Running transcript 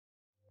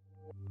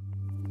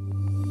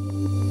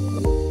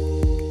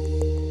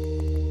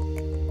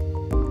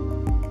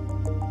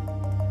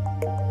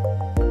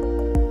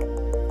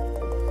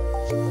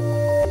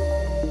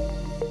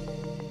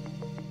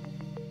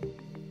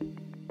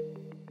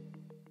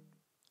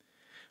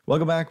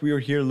Welcome back. We are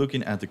here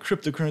looking at the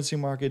cryptocurrency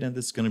market, and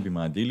this is going to be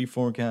my daily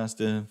forecast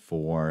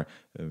for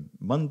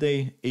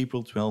Monday,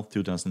 April 12th,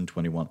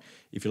 2021.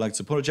 If you'd like to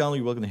support the channel,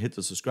 you're welcome to hit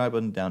the subscribe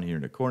button down here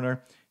in the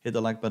corner, hit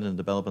the like button and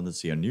the bell button to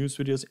see our news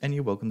videos, and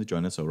you're welcome to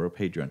join us over our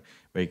Patreon,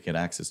 where you get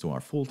access to our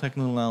full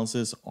technical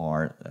analysis,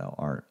 our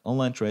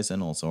online trades,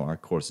 and also our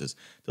courses.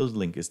 Those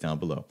link is down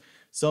below.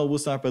 So we'll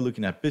start by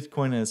looking at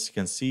Bitcoin. As you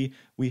can see,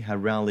 we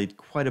have rallied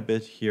quite a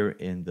bit here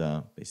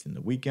based in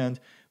the weekend.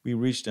 We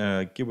reached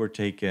give or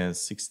take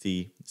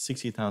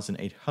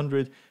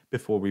 60,800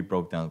 before we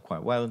broke down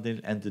quite violently,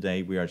 and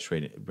today we are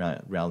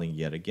rallying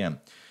yet again.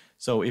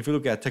 So if you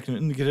look at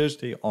technical indicators,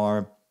 they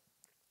are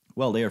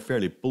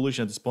fairly bullish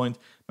at this point.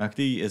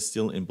 MACD is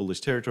still in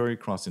bullish territory,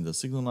 crossing the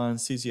signal line.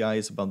 CCI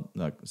is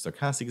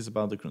stochastic is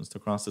about to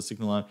cross the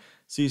signal line.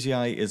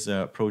 CCI is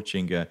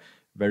approaching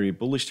very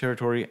bullish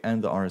territory,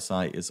 and the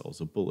RSI is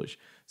also bullish.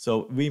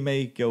 So we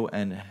may go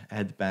and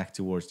head back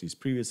towards these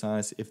previous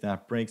highs. If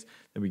that breaks,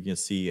 then we can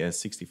see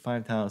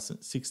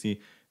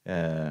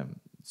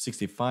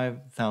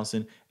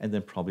 65,000, and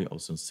then probably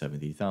also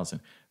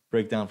 70,000.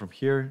 Breakdown from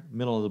here,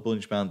 middle of the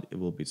bullish band, it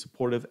will be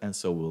supportive, and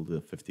so will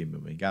the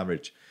 50-moving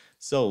average.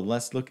 So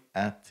let's look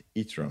at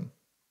Ethereum.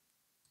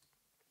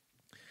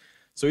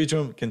 So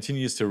Ethereum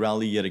continues to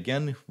rally yet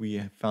again. We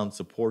have found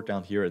support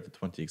down here at the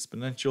 20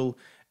 exponential,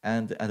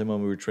 and at the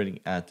moment we're trading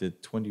at the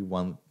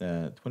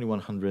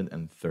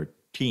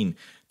 2113.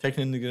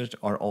 Technical indicators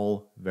are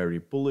all very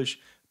bullish.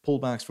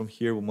 Pullbacks from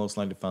here will most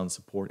likely find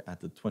support at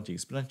the 20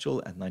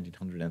 exponential at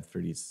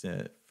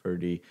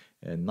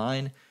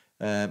 1939.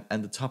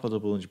 And the top of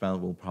the Bollinger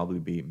Band will probably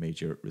be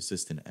major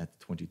resistance at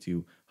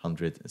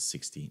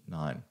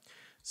 2269.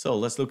 So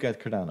let's look at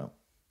Cardano.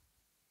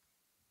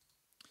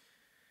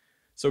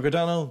 So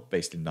Cardano,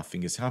 basically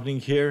nothing is happening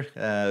here.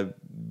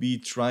 We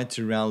tried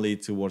to rally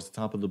towards the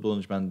top of the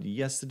Bollinger Band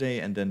yesterday,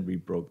 and then we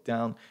broke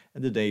down.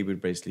 And today we're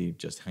basically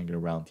just hanging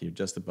around here,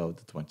 just above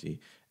the 20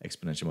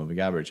 exponential moving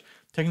average.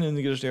 Technical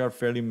indicators, they are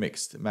fairly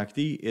mixed.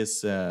 MACD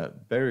is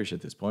bearish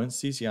at this point.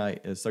 CCI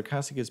is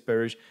stochastic is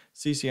bearish.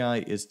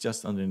 CCI is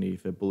just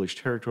underneath a bullish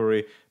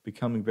territory,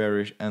 becoming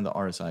bearish, and the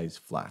RSI is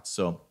flat.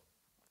 So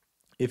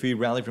if we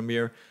rally from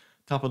here,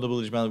 top of the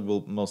bullish band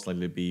will most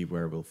likely be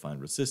where we'll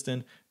find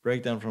resistance.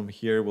 Breakdown from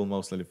here will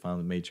most likely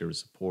find major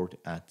support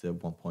at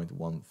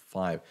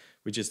 1.15,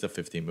 which is the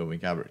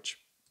 15-moving average.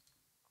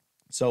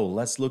 So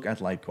let's look at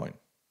Litecoin.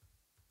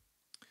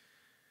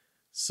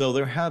 So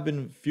there have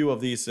been a few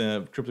of these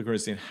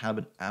cryptocurrencies that have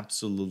been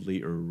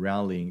absolutely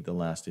rallying the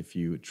last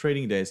few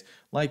trading days.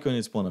 Litecoin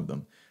is one of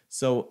them.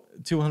 So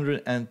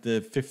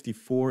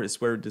 254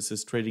 is where this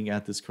is trading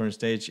at this current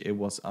stage. It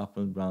was up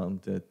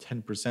around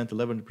 10%,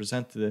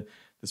 11%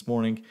 this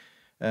morning.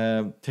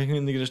 Technical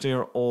indicators, they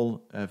are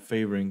all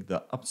favoring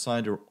the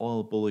upside. They're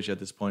all bullish at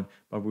this point,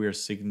 but we are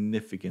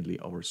significantly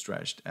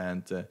overstretched.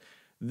 And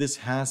this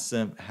has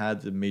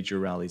had major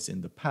rallies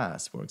in the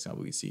past. For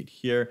example, we see it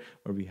here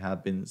where we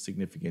have been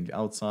significantly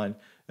outside.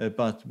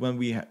 But when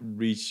we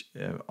reach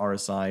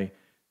RSI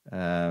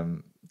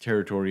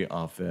territory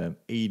of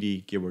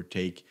 80, give or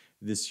take,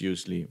 this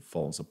usually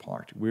falls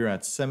apart. We're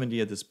at 70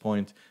 at this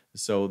point,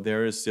 so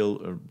there is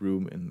still a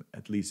room,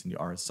 at least in the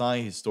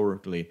RSI,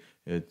 historically,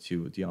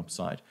 to the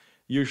upside.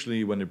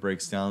 Usually when it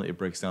breaks down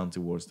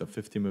towards the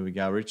 50-moving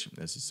average,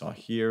 as you saw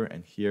here,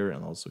 and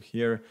also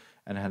here,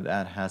 and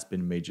that has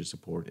been major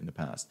support in the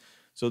past.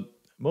 So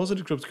most of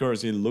the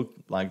cryptocurrency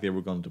looked like they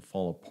were going to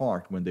fall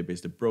apart when they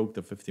basically broke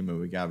the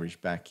 50-moving average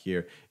back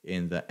here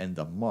in the end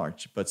of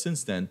March. But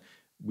since then,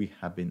 we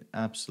have been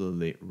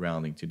absolutely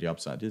rounding to the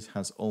upside. This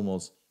has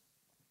almost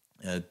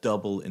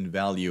double in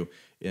value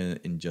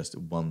in just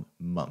 1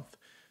 month.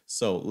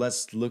 So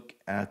let's look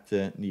at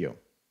NEO.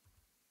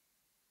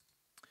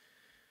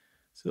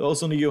 So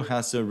also NEO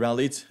has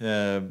rallied.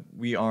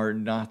 We are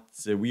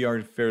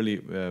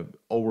fairly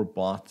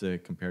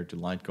overbought compared to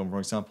Litecoin, for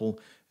example.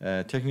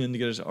 Technical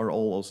indicators are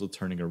all also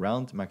turning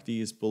around.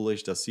 MACD is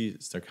bullish, the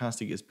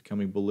stochastic is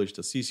becoming bullish,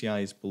 the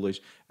CCI is bullish,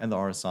 and the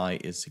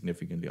RSI is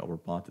significantly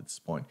overbought at this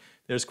point.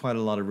 There's quite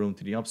a lot of room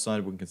to the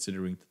upside when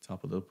considering the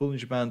top of the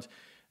Bollinger Band.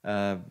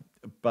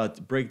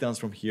 But breakdowns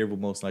from here will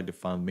most likely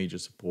find major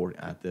support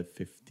at the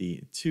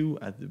 52.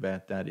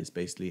 That is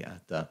basically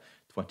at the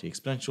 20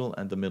 exponential,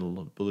 and the middle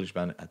of the bullish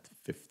band at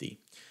 50.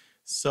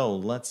 So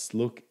let's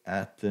look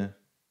at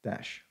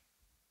Dash.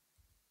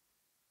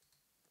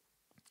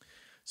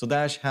 So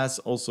Dash has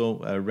also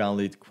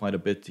rallied quite a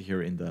bit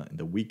here in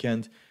the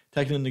weekend.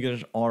 Technical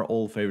indicators are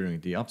all favoring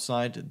the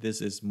upside.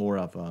 This is more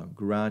of a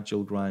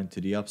gradual grind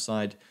to the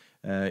upside.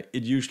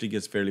 It usually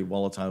gets fairly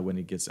volatile when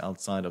it gets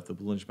outside of the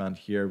Bollinger Band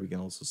here. We can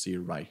also see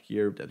right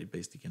here that it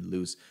basically can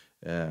lose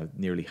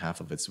nearly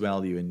half of its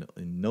value in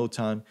no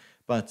time.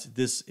 But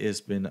this has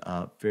been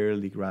a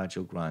fairly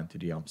gradual grind to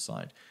the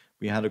upside.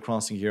 We had a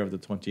crossing here of the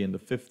 20 and the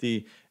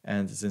 50,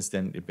 and since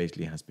then it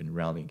basically has been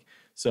rallying.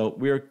 So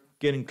we are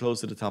getting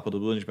close to the top of the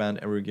Bollinger Band,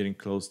 and we're getting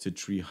close to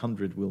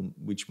 300,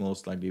 which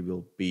most likely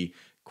will be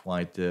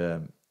quite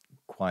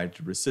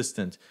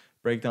resistant.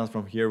 Breakdowns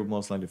from here will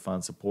most likely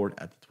find support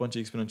at the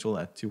 20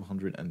 exponential at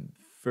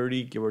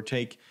 230, give or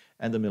take,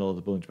 and the middle of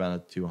the Bollinger Band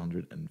at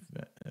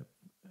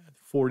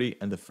 240,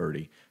 and the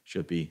 30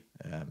 should be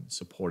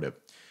supportive.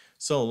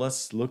 So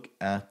let's look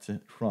at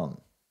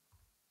Tron.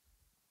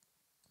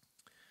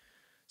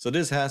 So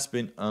this has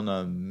been on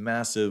a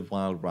massive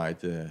wild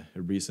ride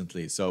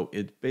recently. So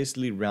it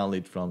basically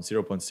rallied from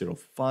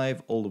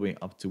 0.05 all the way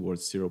up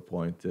towards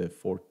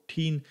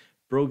 0.14,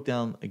 broke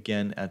down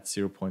again at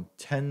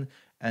 0.10,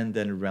 and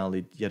then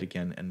rallied yet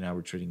again, and now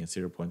we're trading at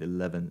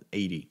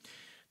 0.1180.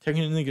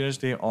 Technical indicators,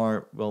 they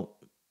are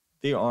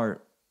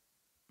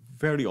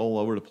very all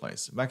over the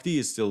place. MACD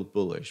is still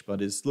bullish,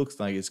 but it looks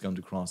like it's going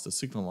to cross the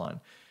signal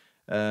line.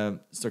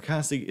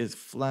 Stochastic is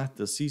flat.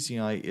 The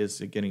CCI is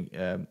getting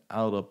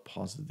out of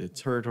positive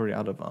territory,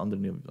 out of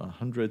underneath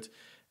 100,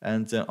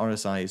 and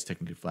RSI is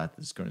technically flat at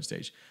this current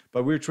stage.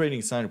 But we're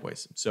trading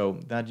sideways, so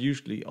that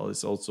usually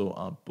is also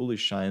a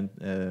bullish sign,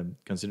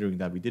 considering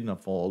that we did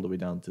not fall all the way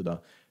down to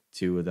the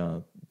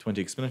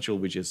 20 exponential,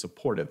 which is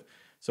supportive.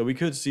 So we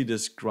could see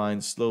this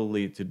grind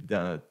slowly to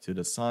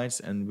the sides,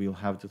 and we'll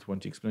have the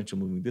 20 exponential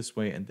moving this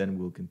way, and then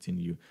we'll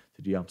continue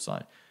to the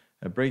upside.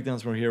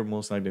 Breakdowns from here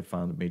most likely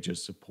found major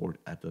support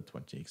at the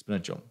 20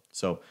 exponential.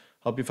 So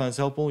hope you find this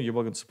helpful. You're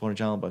welcome to support the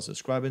channel by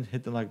subscribing,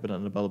 hit the like button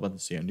and the bell button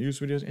to see our news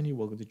videos, and you're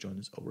welcome to join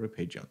us over at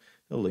Patreon.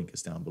 The link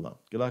is down below.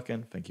 Good luck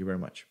and thank you very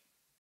much.